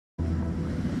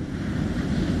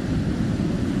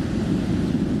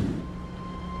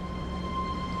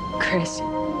Chris,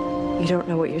 you don't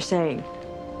know what you're saying.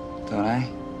 Don't I?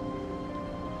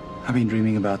 I've been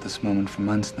dreaming about this moment for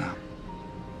months now.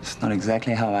 It's not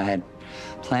exactly how I had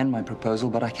planned my proposal,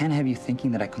 but I can't have you thinking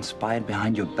that I conspired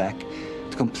behind your back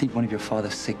to complete one of your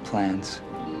father's sick plans.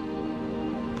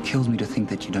 It kills me to think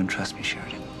that you don't trust me,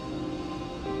 Sheridan.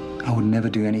 I would never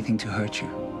do anything to hurt you.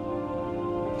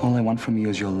 All I want from you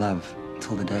is your love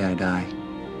until the day I die.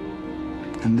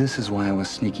 And this is why I was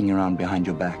sneaking around behind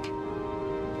your back.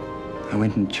 I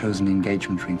went and chose an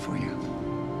engagement ring for you.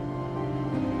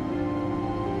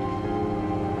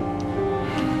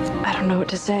 I don't know what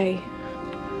to say.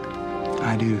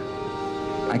 I do.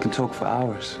 I can talk for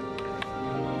hours.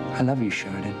 I love you,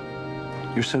 Sheridan.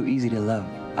 You're so easy to love.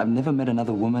 I've never met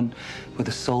another woman with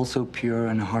a soul so pure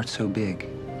and a heart so big.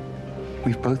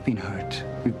 We've both been hurt.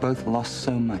 We've both lost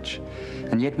so much.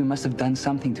 And yet we must have done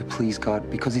something to please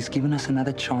God because He's given us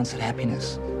another chance at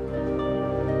happiness.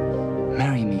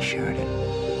 Marry me, Sheridan.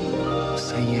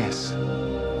 Say yes.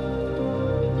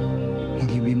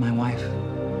 Will you be my wife?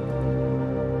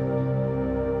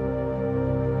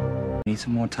 Need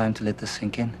some more time to let this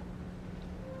sink in?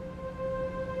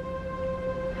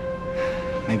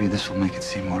 Maybe this will make it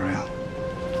seem more real.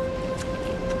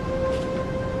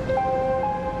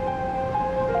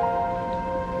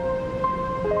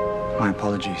 My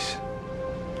apologies.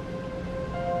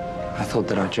 I thought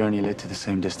that our journey led to the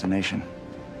same destination.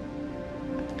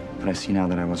 But I see now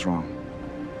that I was wrong.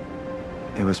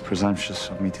 It was presumptuous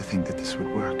of me to think that this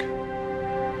would work.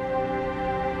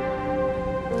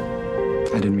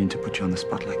 I didn't mean to put you on the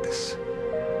spot like this.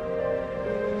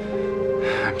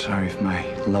 I'm sorry if my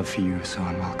love for you is so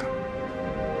unwelcome.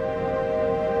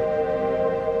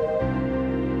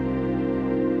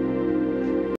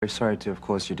 Very sorry to have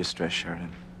caused you distress,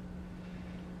 Sheridan.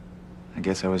 I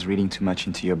guess I was reading too much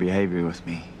into your behavior with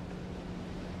me.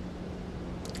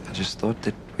 I just thought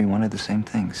that we wanted the same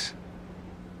things.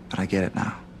 But I get it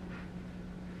now.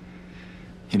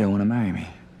 You don't want to marry me.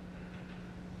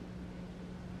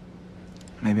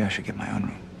 Maybe I should get my own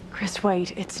room. Chris,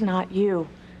 wait. It's not you.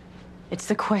 It's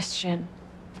the question.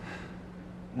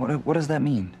 What does that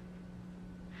mean?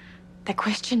 The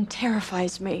question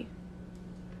terrifies me.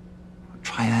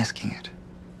 Try asking it.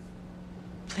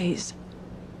 Please.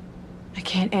 I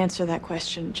can't answer that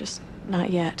question, just not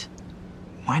yet.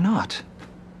 Why not?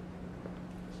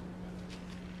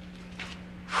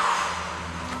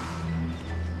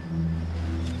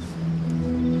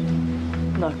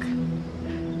 Look,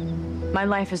 my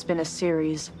life has been a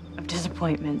series of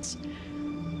disappointments.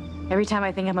 Every time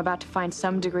I think I'm about to find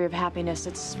some degree of happiness,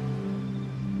 it's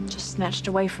just snatched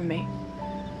away from me.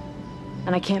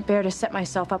 And I can't bear to set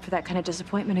myself up for that kind of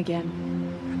disappointment again.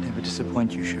 I'd never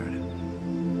disappoint you, Sheridan.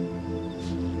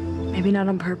 Maybe not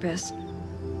on purpose.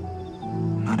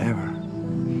 Not ever.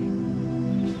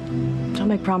 Don't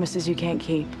make promises you can't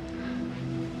keep.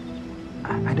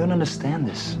 I don't understand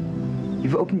this.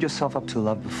 You've opened yourself up to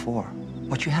love before.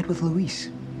 What you had with Luis.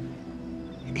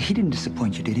 He didn't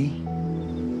disappoint you, did he?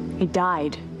 He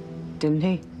died, didn't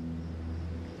he?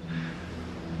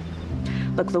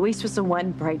 Look, Luis was the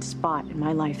one bright spot in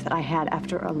my life that I had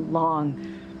after a long,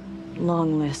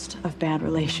 long list of bad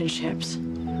relationships.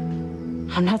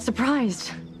 I'm not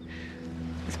surprised.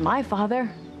 With my father,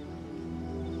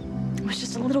 I was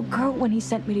just a little girl when he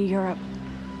sent me to Europe.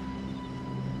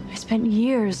 I spent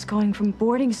years going from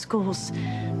boarding schools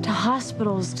to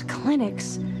hospitals to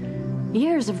clinics.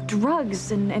 Years of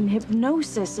drugs and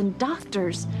hypnosis and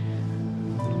doctors.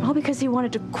 All because he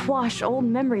wanted to quash old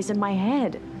memories in my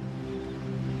head.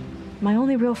 My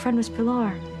only real friend was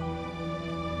Pilar.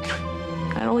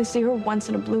 I'd only see her once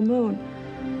in a blue moon.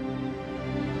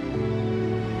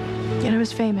 Yet I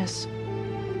was famous.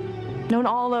 Known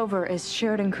all over as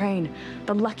Sheridan Crane,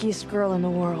 the luckiest girl in the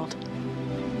world.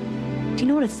 Do you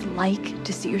know what it's like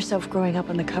to see yourself growing up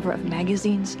on the cover of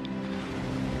magazines?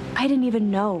 I didn't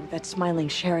even know that smiling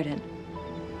Sheridan.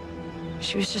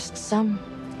 She was just some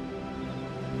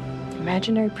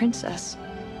imaginary princess.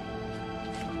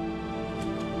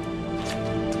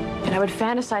 And I would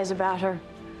fantasize about her.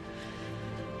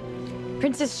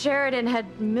 Princess Sheridan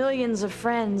had millions of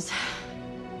friends.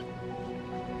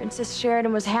 Princess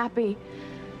Sheridan was happy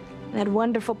and had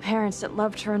wonderful parents that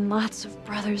loved her and lots of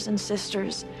brothers and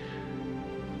sisters.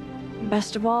 And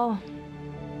best of all,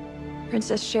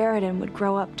 Princess Sheridan would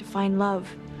grow up to find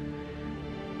love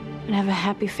and have a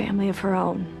happy family of her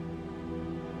own.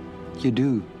 You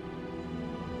do.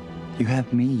 You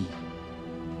have me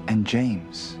and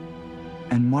James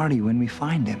and Marty when we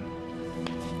find him.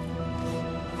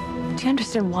 Do you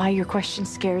understand why your question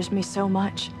scares me so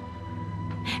much?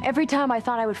 Every time I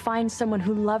thought I would find someone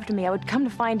who loved me, I would come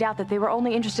to find out that they were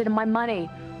only interested in my money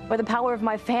or the power of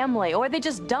my family, or they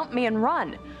just dump me and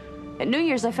run. At New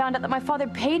Year's, I found out that my father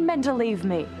paid men to leave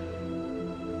me.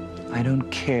 I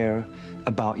don't care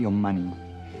about your money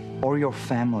or your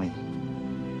family.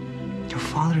 Your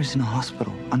father is in a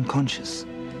hospital, unconscious.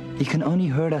 He can only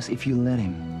hurt us if you let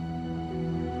him.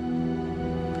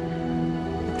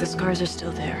 The scars are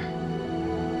still there.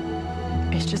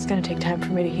 It's just gonna take time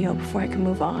for me to heal before I can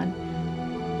move on.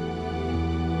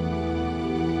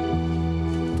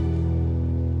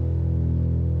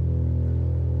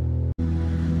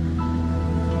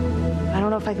 I don't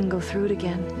know if I can go through it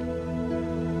again.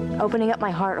 Opening up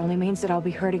my heart only means that I'll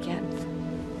be hurt again.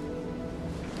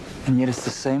 And yet it's the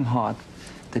same heart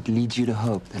that leads you to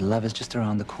hope that love is just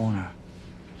around the corner.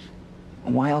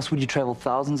 Why else would you travel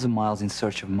thousands of miles in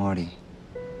search of Marty?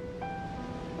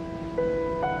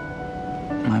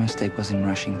 My mistake was in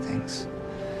rushing things.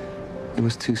 It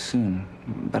was too soon,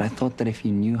 but I thought that if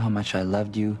you knew how much I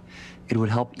loved you, it would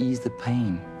help ease the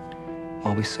pain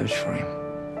while we search for him.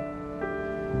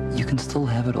 You can still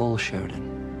have it all, Sheridan.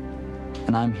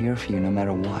 And I'm here for you no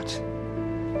matter what.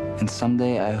 And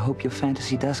someday I hope your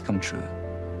fantasy does come true.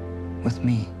 With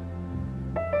me.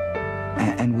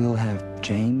 And we'll have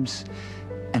James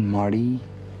and Marty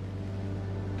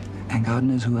and God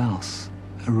knows who else.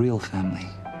 A real family.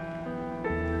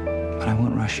 But I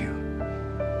won't rush you.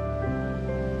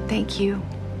 Thank you.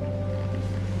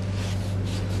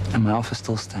 And my offer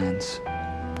still stands.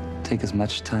 Take as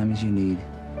much time as you need.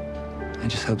 I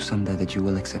just hope someday that you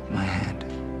will accept my hand.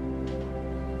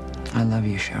 I love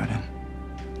you, Sheridan.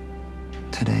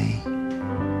 Today,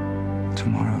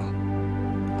 tomorrow,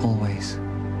 always.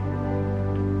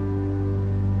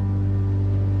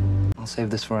 I'll save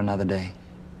this for another day.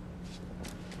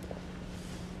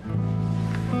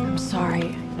 I'm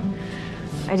sorry.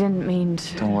 I didn't mean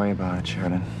to. Don't worry about it,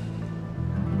 Sheridan.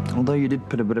 Although you did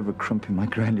put a bit of a crimp in my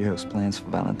grandiose plans for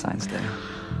Valentine's Day.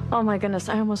 Oh my goodness,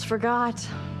 I almost forgot.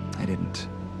 I didn't.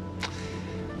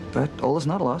 But all is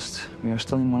not lost. We are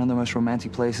still in one of the most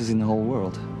romantic places in the whole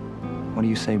world. What do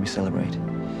you say we celebrate?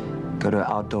 Go to an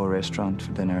outdoor restaurant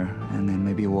for dinner, and then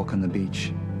maybe a walk on the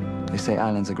beach. They say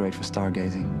islands are great for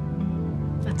stargazing.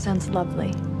 That sounds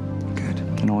lovely. Good.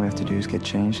 Then all we have to do is get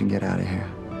changed and get out of here.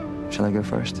 Shall I go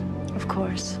first? Of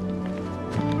course.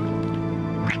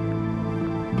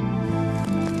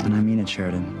 And I mean it,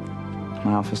 Sheridan.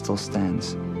 My offer still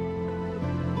stands.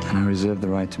 And I reserve the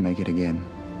right to make it again.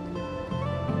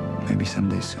 Maybe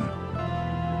someday soon.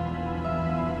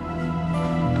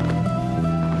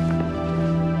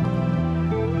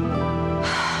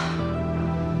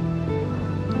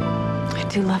 I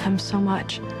do love him so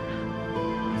much.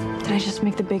 Did I just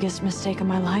make the biggest mistake of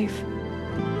my life?